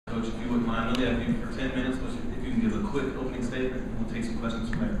Coach, if you wouldn't mind, I only have you for 10 minutes, but if you can give a quick opening statement, and we'll take some questions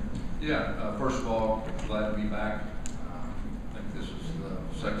from there. Yeah, first of all, glad to be back. I think this is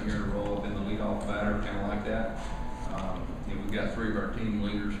the second year in a row I've been the leadoff batter, kind of like that. We've got 3 of our team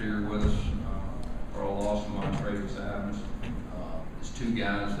leaders here with us. Earl Lawson, Montravis Adams. There's 2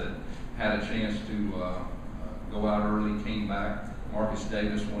 guys that had a chance to go out early, came back. Marcus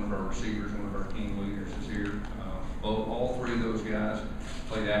Davis, one of our receivers, one of our team leaders, is here. All 3 of those guys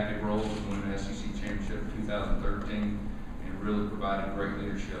played active roles in winning the SEC championship in 2013 and really provided great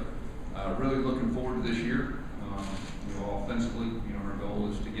leadership. Really looking forward to this year. Offensively, our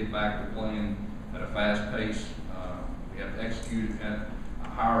goal is to get back to playing at a fast pace. We have to execute at a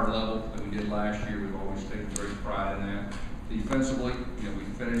higher level than we did last year. We've always taken great pride in that. Defensively, we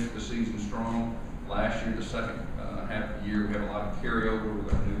finished the season strong. Last year, the second half of the year, we had a lot of carryover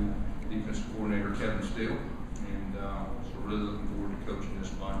with our new defensive coordinator, Kevin Steele. And so really looking forward to coaching this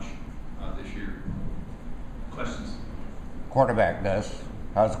bunch this year. Questions? Quarterback, Gus.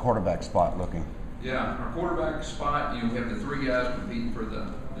 How's the quarterback spot looking? Yeah, our quarterback spot, we have the 3 guys competing for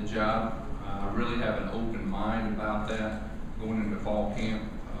the job. I really have an open mind about that going into fall camp.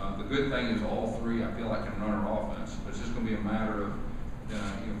 The good thing is all 3, I feel like, can run our offense. But it's just going to be a matter of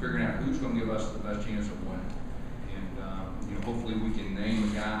figuring out who's going to give us the best chance of winning. And hopefully we can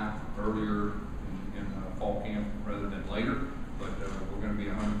name a guy earlier in fall camp rather than later. But we're going to be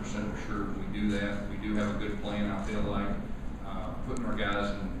 100% sure we do that. We do have a good plan, I feel like, putting our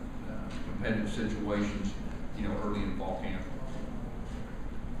guys in competitive situations, early in fall camp.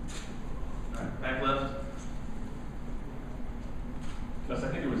 All right, back left. Gus, I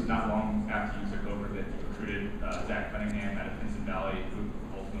think it was not long after you took over that you recruited Zach Cunningham out of Pinson Valley, who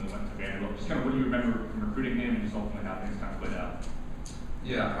ultimately went to Vanderbilt. Just kind of what do you remember from recruiting him and just ultimately how things kind of played out?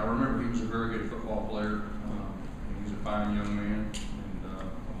 Yeah, I remember he was a very good football player. He's a fine young man, and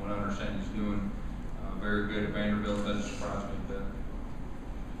from what I understand, he's doing very good at Vanderbilt. Doesn't surprise me a bit.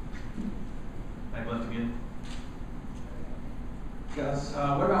 Back left again. Gus,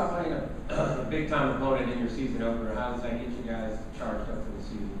 what about playing a big-time opponent in your season opener? How does that get you guys charged up for the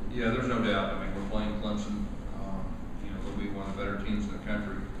season? Yeah, there's no doubt. I mean, we're playing Clemson. They'll be one of the better teams in the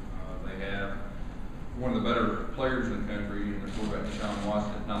country. They have one of the better players in the country, and their quarterback, Deshaun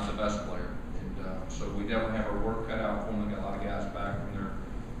Watson, if not the best player. And so we definitely have our work cut out for them. They got a lot of guys back from their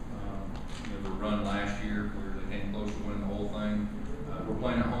run last year where they came close to winning the whole thing. We're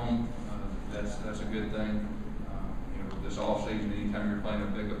playing at home. That's a good thing. This offseason, anytime you're playing a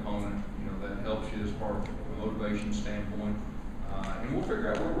big opponent, that helps you as far as a motivation standpoint. And we'll figure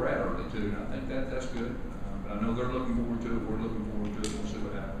out where we're at early too. And I think that's good. But I know they're looking forward to it. We're looking forward to it. We'll see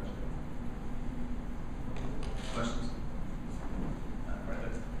what happens. Questions?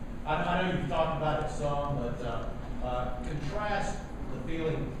 I know you've talked about it some, but contrast the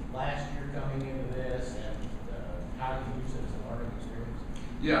feeling last year coming into this and how you use it as a learning experience.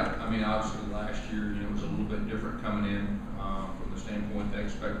 Yeah, I mean, obviously last year, it was a little bit different coming in from the standpoint of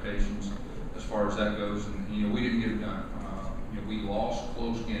expectations as far as that goes. And, we didn't get it done. We lost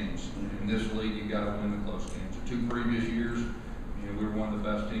close games. In this league, you got to win the close games. The 2 previous years, we were one of the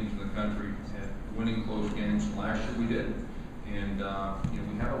best teams in the country at winning close games. Last year, we did. And,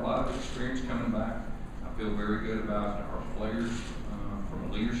 we have a lot of experience coming back. I feel very good about our players from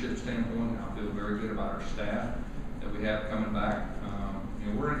a leadership standpoint. I feel very good about our staff that we have coming back.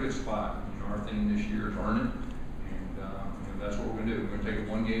 We're in a good spot. Our theme this year is earn it, and that's what we're going to do. We're going to take it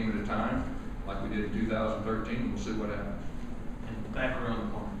one game at a time, like we did in 2013. We'll see what happens. And back around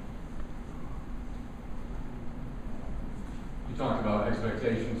the corner. You talked about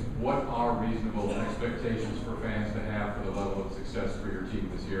expectations. What are reasonable expectations for fans to have for the level of success for your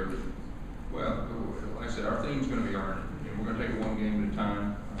team this year? Well, like I said, our theme is going to be earn it. We're going to take it one game at a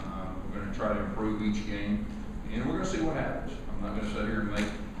time. We're going to try to improve each game, and we're going to see what happens. I'm not going to sit here and make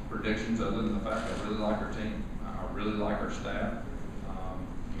predictions other than the fact I really like our team. I really like our staff.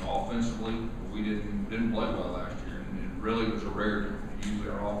 Offensively, we didn't play well last year, and it really was a rarity. Usually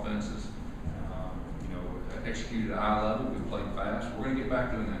our offenses, executed at a high level. We played fast. We're going to get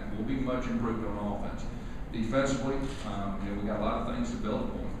back doing that. We'll be much improved on offense. Defensively, we got a lot of things to build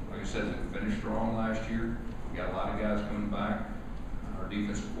upon. Like I said, we finished strong last year. We got a lot of guys coming back. Our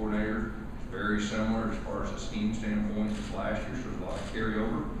defensive coordinator is very similar as far as the scheme standpoint as last year, so there's a lot of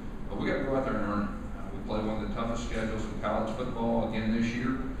carryover. But we got to go out there and earn it. We play one of the toughest schedules in college football again this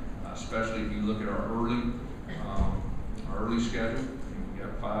year, especially if you look at our early schedule. We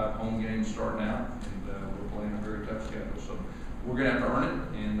got 5 home games starting out, and we're playing a very tough schedule. So we're going to have to earn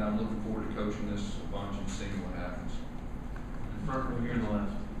it, and I'm looking forward to coaching this bunch and seeing what happens. In front from here in the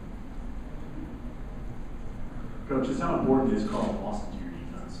left. Coach, just how important is Carl Lawson to your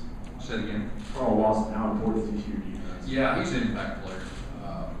defense? Say it again. Carl Lawson, how important is he to your defense? Yeah, he's an impact player.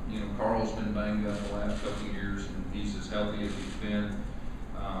 Carl's been banged up the last couple of years, and he's as healthy as he's been.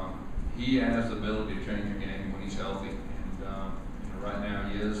 He has the ability to change a game when he's healthy, and right now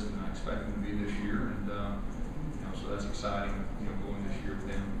he is, and I expect him to be this year, and so that's exciting. Going this year with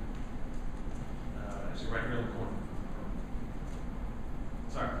him. Actually, right here in the corner.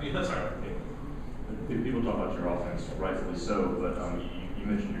 Sorry, People talk about your offense, rightfully so, but you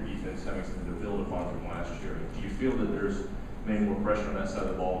mentioned your defense having something to build upon from last year. Do you feel that there's maybe more pressure on that side of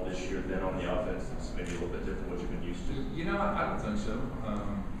the ball this year than on the offense? It's maybe a little bit different what you've been used to. I don't think so.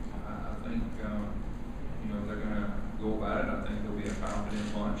 I think they're going to go about it. I think they'll be a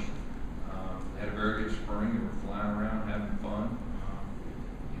confident bunch. They had a very good spring. They were flying around having fun.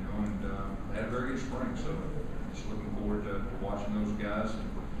 They had a very good spring. So just looking forward to watching those guys and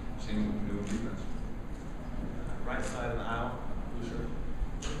seeing what we can do with defense. Right side of the aisle, blue shirt.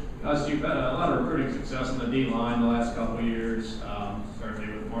 Gus, you've had a lot of recruiting success on the D-line the last couple of years,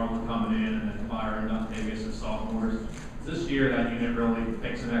 certainly with Marlon coming in and then Fire and Davis as sophomores. This year, that unit really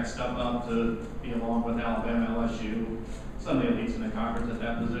takes the next step up to be along with Alabama, LSU, some of the elites in the conference at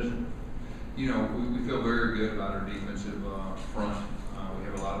that position. We feel very good about our defensive front. We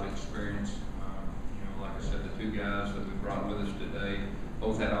have a lot of experience. Like I said, the two guys that we brought with us today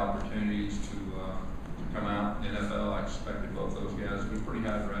both had opportunities to come out in the NFL. I expected both those guys to be pretty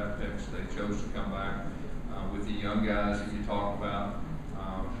high draft picks. They chose to come back with the young guys that you talked about.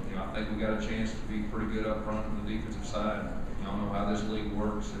 I think we got a chance to be pretty good up front on the defensive side. Y'all know how this league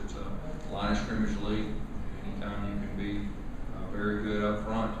works. It's a line of scrimmage league. Anytime you can be very good up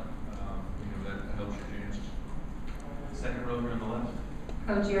front, that helps your chances. Second row here on the left.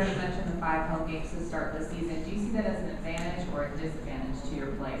 Coach, you already mentioned the 5 home games to start the season. Do you see that as an advantage or a disadvantage to your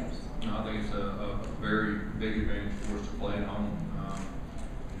players? No, I think it's a very big advantage for us to play at home.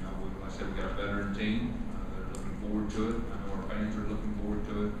 Like I said, we got a veteran team. They're looking forward to it. I know our fans are looking forward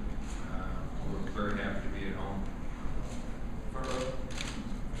to it. We're very happy to be at home.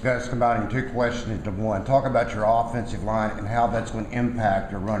 Guys, combining 2 questions into one. Talk about your offensive line and how that's going to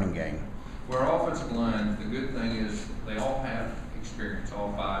impact your running game. For our offensive line, the good thing is they all have experience,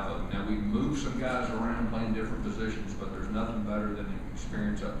 all 5 of them. Now, we move some guys around playing different positions, but there's nothing better than the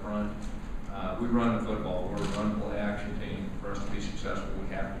experience up front. We run the football. We're a run-play-action team. For us to be successful,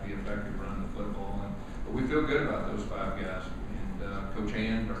 we have to be effective running the football. But we feel good about those 5 guys. And Coach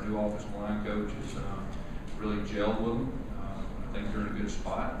Hand, our new offensive line coach, has really gelled with them. I think they're in a good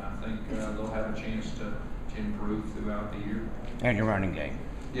spot, and I think they'll have a chance to improve throughout the year. And your running game.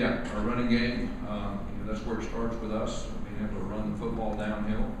 Yeah, our running game, that's where it starts with us, being able to run the football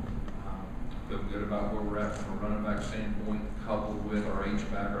downhill. Feel good about where we're at from a running back standpoint, coupled with our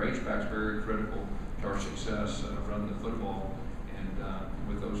H-back. Our H-back's very critical to our success running the football. And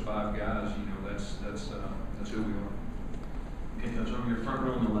with those 5 guys, that's who we are. Okay, Coach, over your front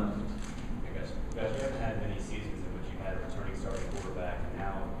row on the left. Hey guys, you haven't had many seasons in which you've had a returning starting quarterback, and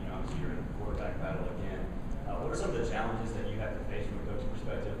now, obviously you're in a quarterback battle again. What are some of the challenges that you have to face from a coach's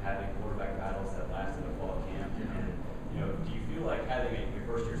perspective, having quarterback battles that last in the fall camp? Yeah. And, do you feel like having your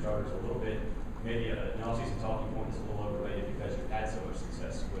first-year starters a little bit, maybe an off-season talking point is a little overrated because you've had so much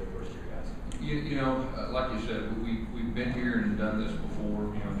success with first-year guys? Like you said, we've been here and done this before.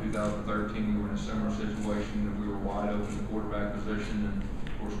 2013 we were in a similar situation that we were wide open in the quarterback position, and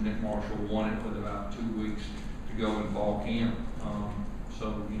of course Nick Marshall won it with about 2 weeks to go in fall camp.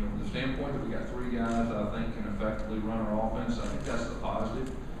 So from the standpoint that we got 3 guys that I think can effectively run our offense, I think that's the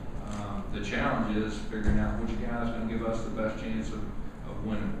positive. The challenge is figuring out which guy is going to give us the best chance of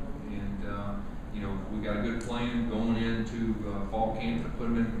winning. And we got a good plan going into fall camp to put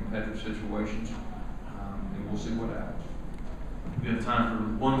them in competitive situations, and we'll see what happens. We have time for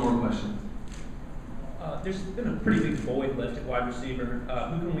one more question. There's been a pretty big void left at wide receiver.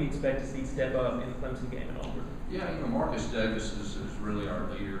 Who can we expect to see step up in the Clemson game at Auburn? Yeah, Marcus Davis is really our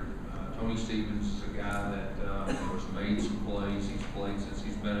leader. Tony Stevens is a guy that has made some plays. He's played since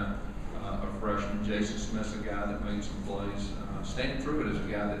he's been a freshman. Jason Smith's a guy that made some plays. Stanton Truitt is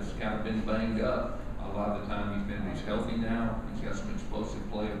a guy that's kind of been banged up. A lot of the time he's healthy now. He's got some explosive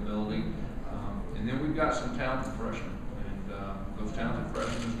playability. And then we've got some talented freshmen. And those talented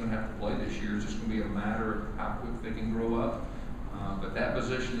freshmen are going to have to play this year. It's just going to be a matter of how quick they can grow up. But that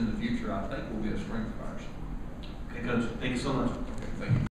position in the future, I think, will be a strength of ours. Okay, Coach, thank you so much. Okay, thank you.